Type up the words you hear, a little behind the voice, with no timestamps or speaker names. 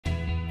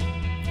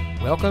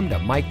Welcome to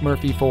Mike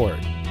Murphy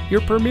Ford,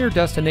 your premier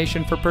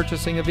destination for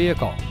purchasing a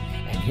vehicle.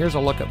 And here's a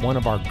look at one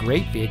of our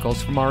great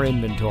vehicles from our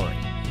inventory,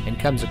 and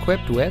comes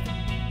equipped with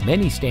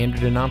many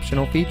standard and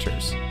optional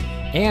features,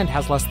 and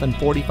has less than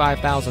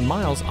 45,000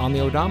 miles on the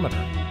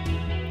odometer.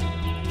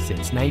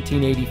 Since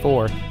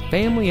 1984,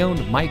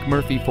 family-owned Mike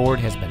Murphy Ford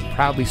has been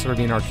proudly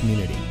serving our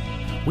community.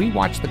 We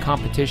watch the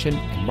competition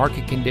and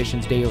market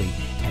conditions daily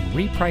and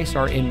reprice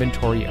our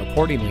inventory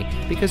accordingly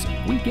because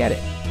we get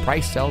it.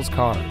 Price sells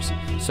cars.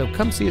 So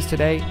come see us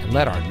today and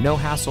let our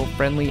no-hassle,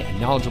 friendly, and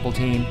knowledgeable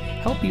team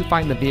help you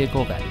find the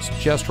vehicle that is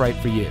just right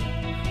for you.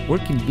 We're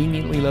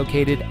conveniently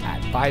located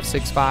at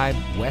 565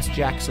 West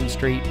Jackson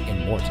Street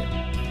in Morton.